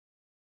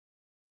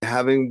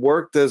having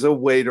worked as a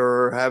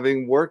waiter or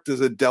having worked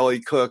as a deli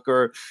cook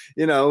or,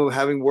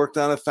 having worked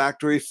on a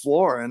factory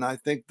floor. And I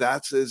think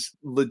that's as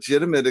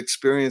legitimate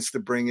experience to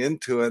bring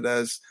into it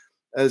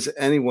as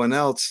anyone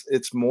else.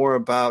 It's more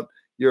about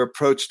your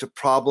approach to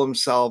problem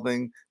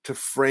solving, to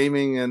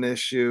framing an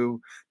issue,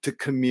 to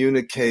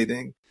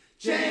communicating.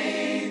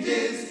 Change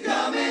is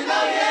coming,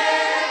 oh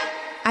yeah!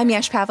 I'm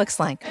Yash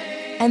Pavlik-Slank,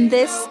 and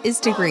this is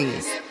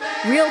Degrees,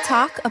 real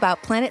talk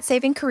about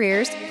planet-saving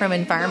careers from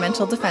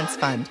Environmental Defense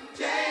Fund.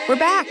 We're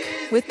back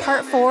with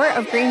part 4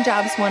 of Green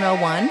Jobs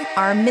 101,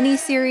 our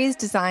mini-series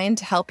designed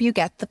to help you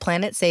get the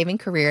planet-saving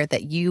career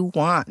that you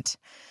want.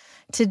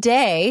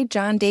 Today,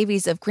 John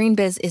Davies of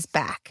GreenBiz is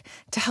back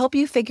to help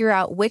you figure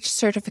out which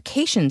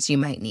certifications you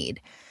might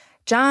need.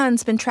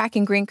 John's been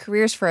tracking green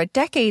careers for a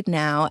decade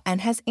now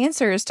and has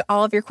answers to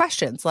all of your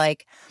questions,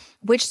 like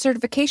which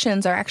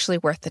certifications are actually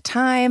worth the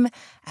time,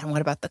 and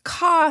what about the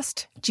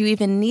cost? Do you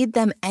even need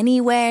them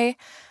anyway?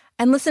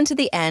 And listen to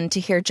the end to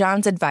hear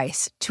John's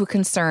advice to a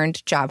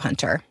concerned job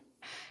hunter.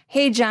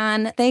 Hey,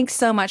 John, thanks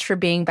so much for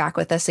being back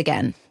with us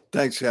again.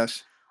 Thanks,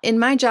 Yash. In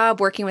my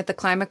job working with the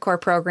Climate Corps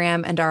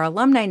program and our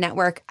alumni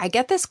network, I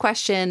get this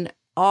question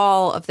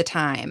all of the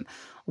time.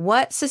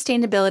 What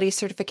sustainability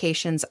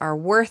certifications are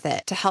worth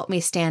it to help me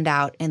stand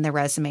out in the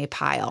resume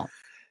pile?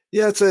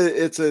 Yeah,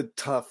 it's a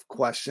tough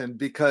question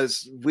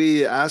because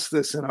we asked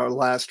this in our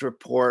last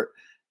report,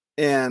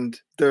 and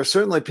there are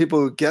certainly people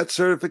who get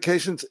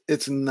certifications.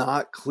 It's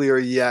not clear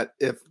yet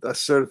if a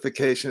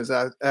certification is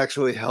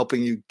actually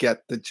helping you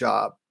get the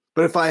job.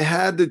 But if I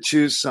had to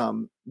choose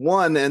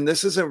one, and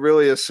this isn't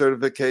really a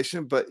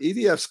certification, but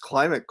EDF's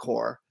Climate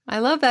Corps. I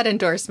love that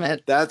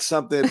endorsement. That's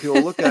something that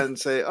people look at and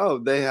say, oh,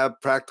 they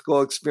have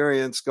practical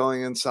experience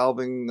going and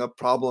solving a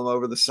problem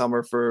over the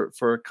summer for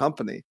a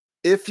company.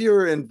 If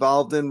you're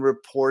involved in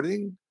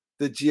reporting,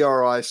 the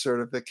GRI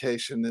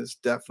certification is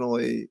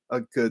definitely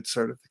a good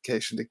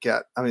certification to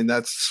get. I mean,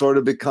 that's sort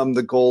of become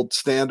the gold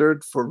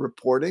standard for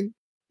reporting.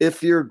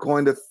 If you're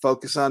going to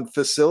focus on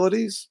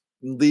facilities,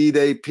 Lead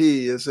AP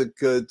is a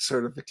good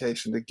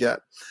certification to get.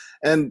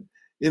 And,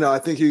 I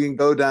think you can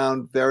go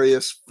down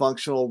various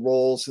functional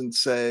roles and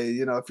say,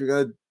 if you're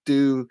going to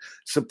do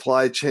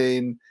supply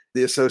chain,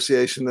 the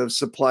Association of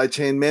Supply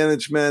Chain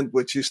Management,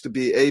 which used to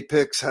be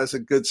APIX, has a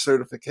good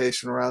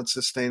certification around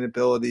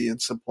sustainability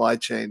and supply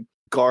chain.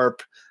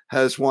 GARP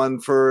has one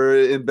for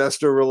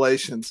investor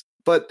relations.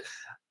 But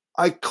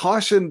I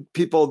caution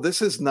people,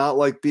 this is not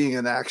like being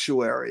an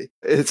actuary.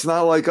 It's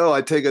not like,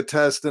 I take a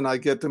test and I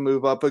get to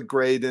move up a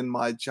grade in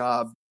my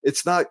job.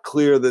 It's not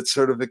clear that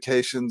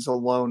certifications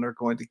alone are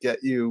going to get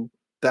you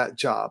that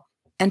job.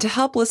 And to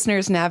help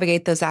listeners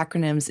navigate those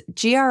acronyms,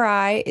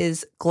 GRI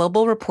is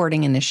Global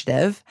Reporting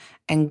Initiative,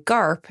 and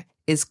GARP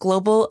is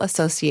Global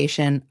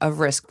Association of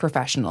Risk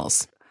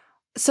Professionals.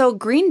 So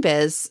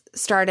GreenBiz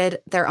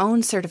started their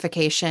own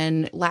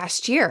certification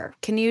last year.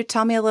 Can you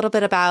tell me a little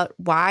bit about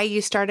why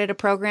you started a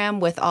program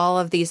with all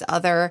of these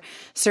other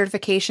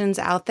certifications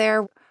out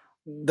there?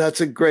 That's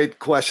a great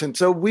question.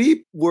 So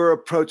we were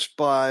approached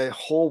by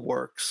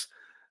Wholeworks.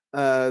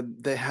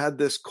 They had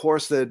this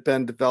course that had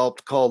been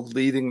developed called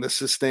Leading the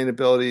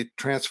Sustainability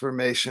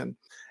Transformation.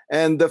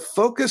 And the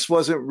focus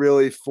wasn't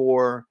really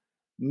for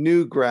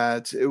new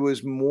grads. It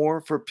was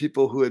more for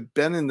people who had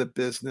been in the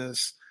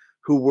business,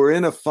 who were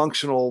in a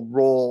functional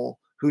role,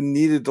 who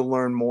needed to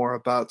learn more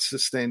about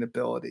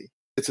sustainability.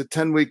 It's a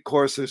 10-week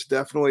course. There's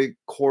definitely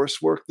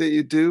coursework that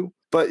you do,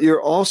 but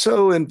you're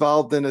also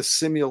involved in a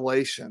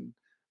simulation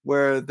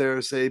where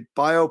there's a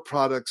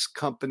bioproducts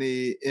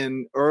company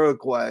in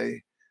Uruguay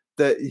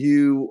that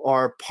you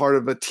are part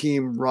of a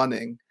team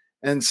running.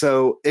 And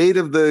so 8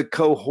 of the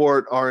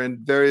cohort are in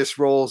various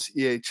roles,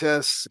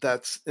 EHS,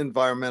 that's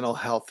environmental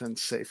health and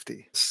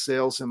safety,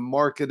 sales and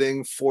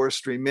marketing,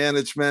 forestry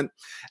management.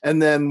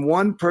 And then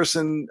one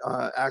person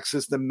acts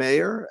as the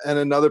mayor and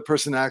another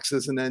person acts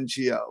as an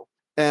NGO.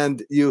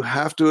 And you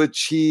have to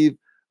achieve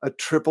a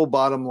triple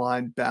bottom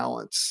line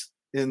balance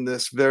in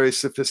this very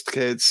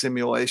sophisticated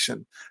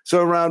simulation. So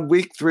around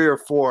week 3 or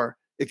 4,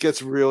 it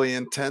gets really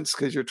intense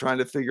because you're trying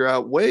to figure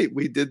out, wait,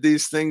 we did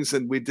these things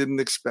and we didn't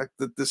expect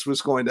that this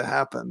was going to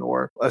happen,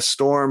 or a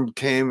storm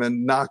came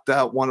and knocked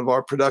out one of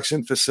our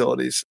production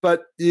facilities.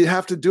 But you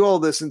have to do all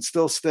this and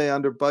still stay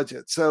under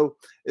budget. So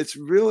it's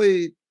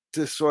really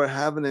to sort of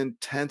have an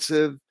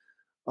intensive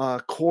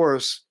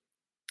course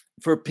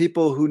for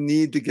people who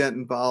need to get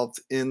involved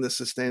in the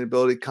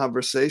sustainability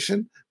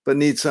conversation, but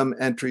need some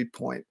entry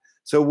point.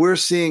 So we're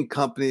seeing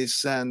companies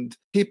send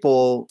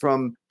people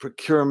from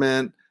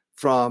procurement,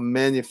 from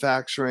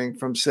manufacturing,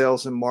 from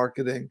sales and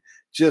marketing,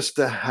 just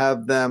to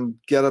have them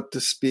get up to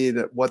speed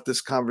at what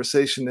this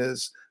conversation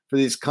is for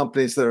these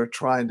companies that are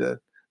trying to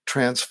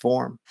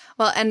transform.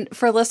 Well, and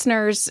for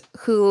listeners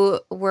who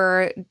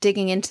were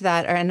digging into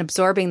that and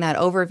absorbing that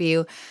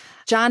overview,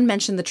 John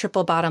mentioned the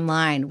triple bottom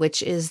line,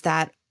 which is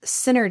that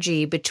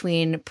synergy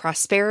between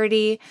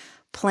prosperity,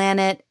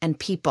 planet, and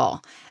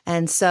people.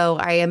 And so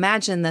I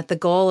imagine that the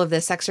goal of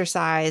this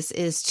exercise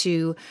is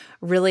to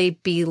really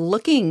be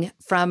looking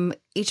from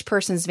each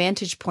person's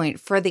vantage point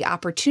for the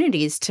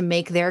opportunities to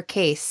make their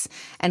case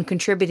and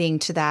contributing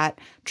to that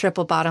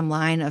triple bottom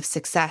line of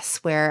success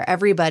where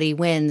everybody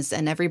wins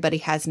and everybody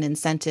has an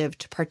incentive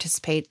to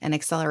participate and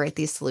accelerate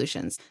these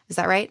solutions. Is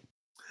that right?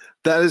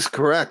 That is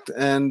correct.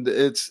 And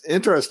it's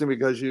interesting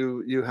because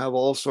you have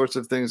all sorts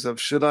of things of,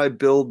 should I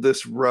build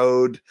this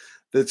road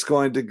that's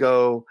going to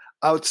go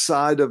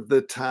outside of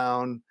the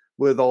town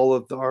with all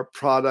of our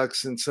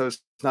products? And so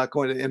it's not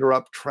going to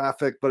interrupt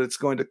traffic, but it's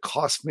going to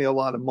cost me a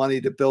lot of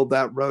money to build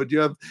that road. You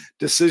have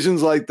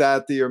decisions like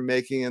that you're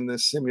making in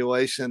this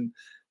simulation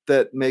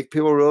that make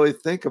people really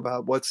think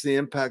about what's the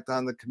impact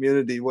on the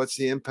community? What's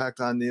the impact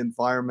on the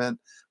environment?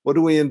 What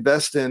do we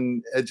invest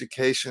in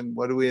education?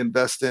 What do we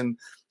invest in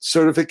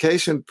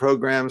certification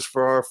programs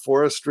for our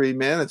forestry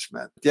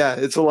management? Yeah,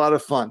 it's a lot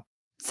of fun.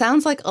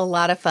 Sounds like a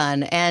lot of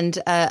fun and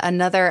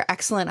another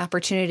excellent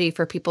opportunity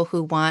for people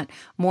who want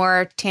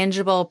more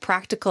tangible,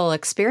 practical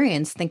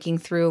experience thinking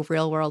through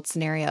real-world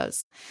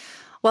scenarios.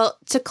 Well,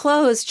 to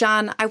close,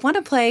 John, I want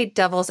to play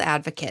devil's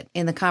advocate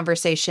in the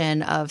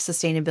conversation of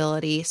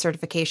sustainability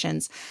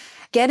certifications.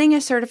 Getting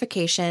a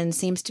certification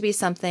seems to be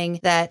something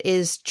that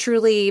is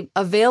truly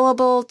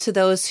available to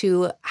those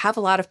who have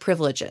a lot of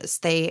privileges.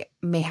 They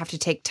may have to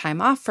take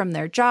time off from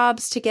their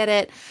jobs to get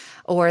it,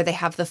 or they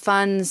have the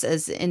funds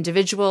as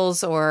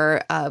individuals,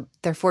 or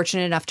they're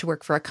fortunate enough to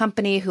work for a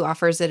company who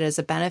offers it as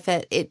a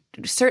benefit. It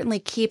certainly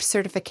keeps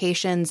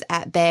certifications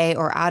at bay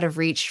or out of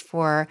reach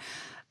for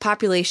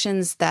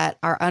populations that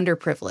are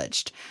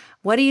underprivileged.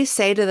 What do you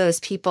say to those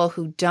people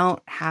who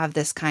don't have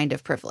this kind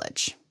of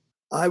privilege?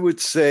 I would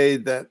say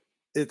that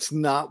it's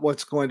not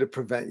what's going to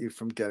prevent you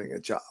from getting a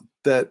job.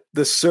 That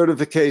the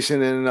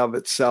certification in and of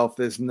itself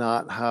is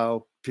not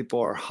how people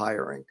are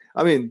hiring.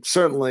 I mean,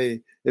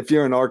 certainly if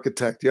you're an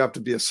architect, you have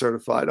to be a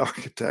certified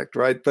architect,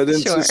 right? But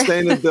in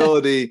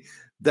sustainability,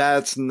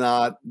 that's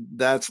not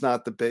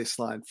the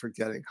baseline for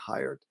getting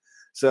hired.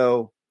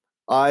 So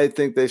I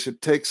think they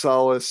should take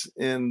solace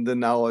in the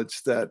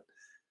knowledge that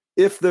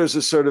if there's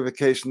a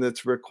certification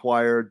that's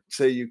required,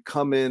 say you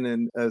come in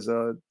and as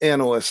an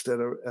analyst at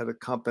a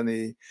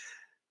company,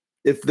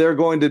 if they're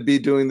going to be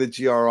doing the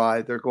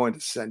GRI, they're going to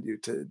send you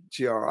to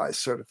GRI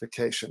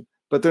certification.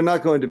 But they're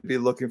not going to be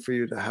looking for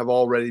you to have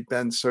already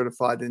been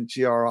certified in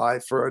GRI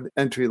for an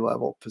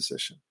entry-level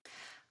position.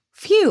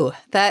 Phew,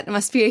 that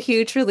must be a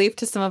huge relief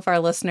to some of our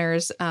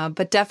listeners,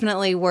 but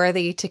definitely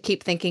worthy to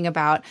keep thinking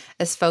about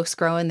as folks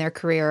grow in their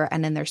career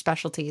and in their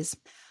specialties.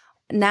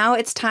 Now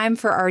it's time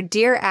for our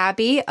Dear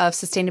Abby of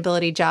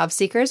Sustainability Job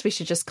Seekers. We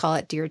should just call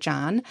it Dear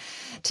John.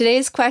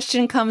 Today's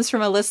question comes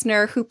from a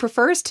listener who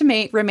prefers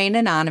to remain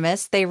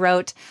anonymous. They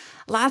wrote,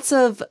 lots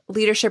of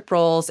leadership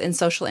roles in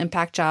social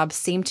impact jobs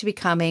seem to be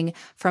coming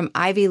from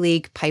Ivy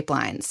League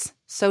pipelines.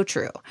 So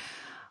true.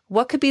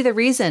 What could be the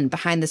reason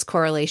behind this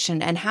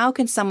correlation, and how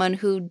can someone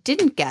who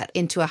didn't get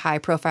into a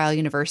high-profile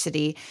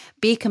university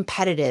be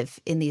competitive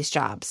in these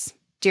jobs?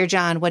 Dear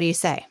John, what do you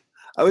say?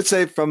 I would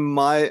say from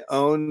my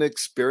own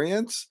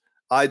experience,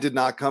 I did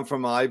not come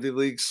from an Ivy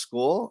League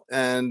school,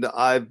 and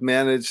I've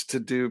managed to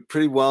do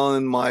pretty well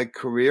in my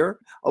career.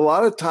 A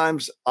lot of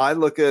times I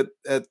look at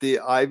the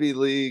Ivy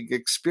League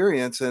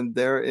experience and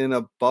they're in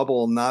a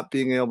bubble, not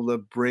being able to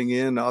bring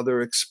in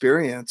other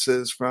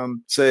experiences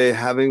from, say,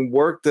 having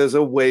worked as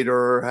a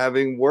waiter or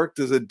having worked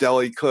as a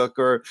deli cook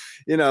or,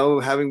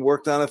 having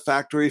worked on a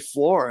factory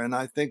floor. And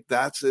I think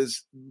that's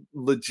as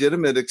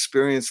legitimate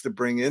experience to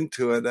bring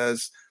into it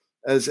as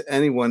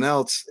anyone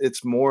else.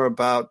 It's more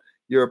about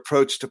your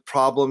approach to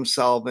problem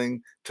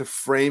solving, to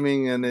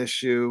framing an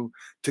issue,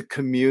 to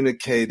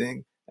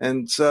communicating.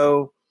 And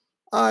so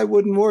I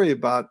wouldn't worry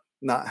about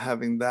not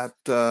having that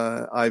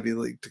Ivy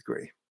League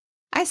degree.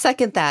 I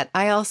second that.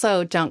 I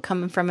also don't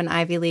come from an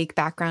Ivy League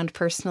background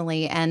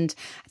personally. And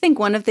I think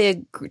one of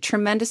the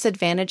tremendous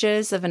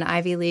advantages of an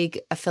Ivy League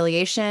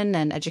affiliation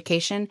and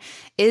education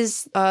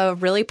is a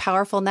really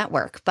powerful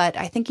network. But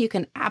I think you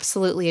can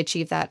absolutely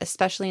achieve that,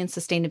 especially in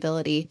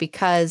sustainability,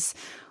 because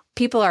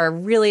people are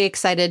really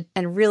excited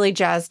and really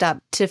jazzed up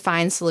to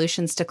find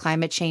solutions to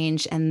climate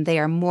change, and they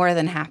are more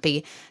than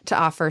happy to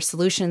offer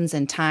solutions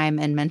and time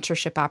and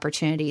mentorship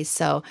opportunities.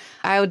 So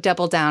I would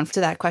double down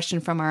to that question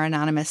from our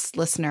anonymous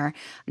listener.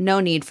 No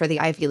need for the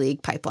Ivy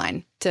League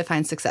pipeline to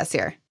find success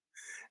here.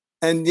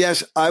 And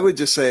yes, I would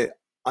just say,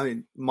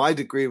 my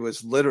degree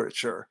was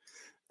literature.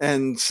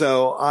 And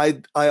so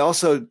I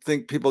also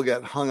think people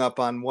get hung up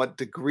on what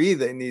degree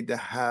they need to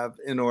have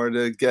in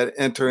order to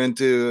enter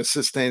into a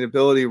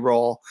sustainability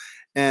role.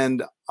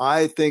 And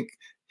I think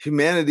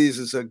humanities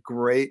is a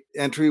great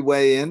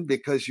entryway in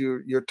because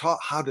you're taught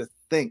how to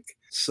think.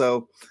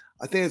 So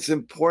I think it's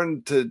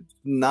important to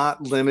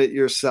not limit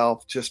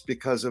yourself just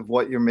because of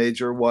what your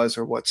major was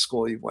or what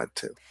school you went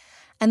to.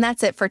 And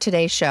that's it for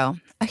today's show.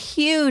 A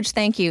huge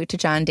thank you to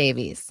John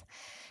Davies.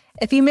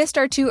 If you missed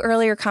our 2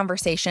 earlier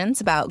conversations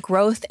about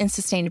growth in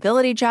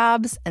sustainability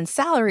jobs and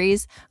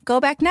salaries, go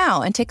back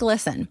now and take a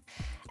listen.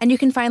 And you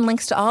can find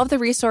links to all of the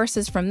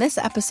resources from this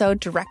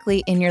episode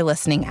directly in your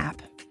listening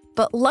app.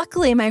 But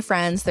luckily, my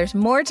friends, there's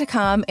more to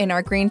come in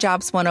our Green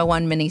Jobs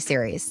 101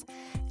 mini-series.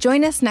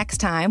 Join us next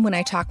time when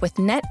I talk with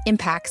Net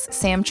Impact's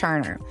Sam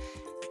Charner.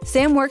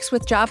 Sam works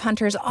with job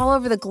hunters all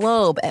over the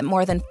globe at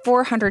more than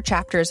 400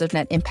 chapters of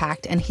Net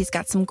Impact, and he's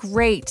got some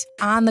great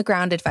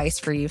on-the-ground advice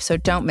for you, so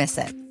don't miss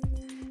it.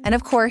 And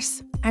of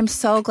course, I'm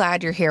so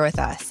glad you're here with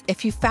us.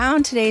 If you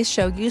found today's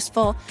show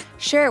useful,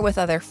 share it with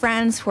other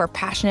friends who are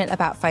passionate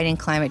about fighting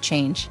climate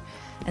change.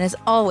 And as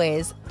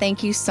always,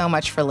 thank you so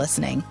much for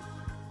listening.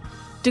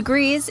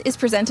 Degrees is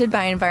presented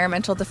by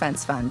Environmental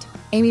Defense Fund.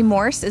 Amy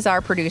Morse is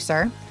our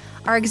producer.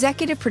 Our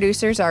executive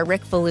producers are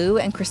Rick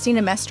Valou and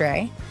Christina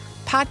Mestre.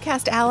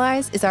 Podcast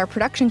Allies is our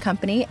production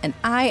company, and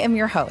I am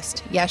your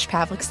host, Yesh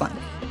Pavlik Slen.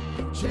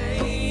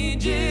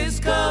 Change is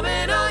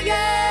coming, oh yeah.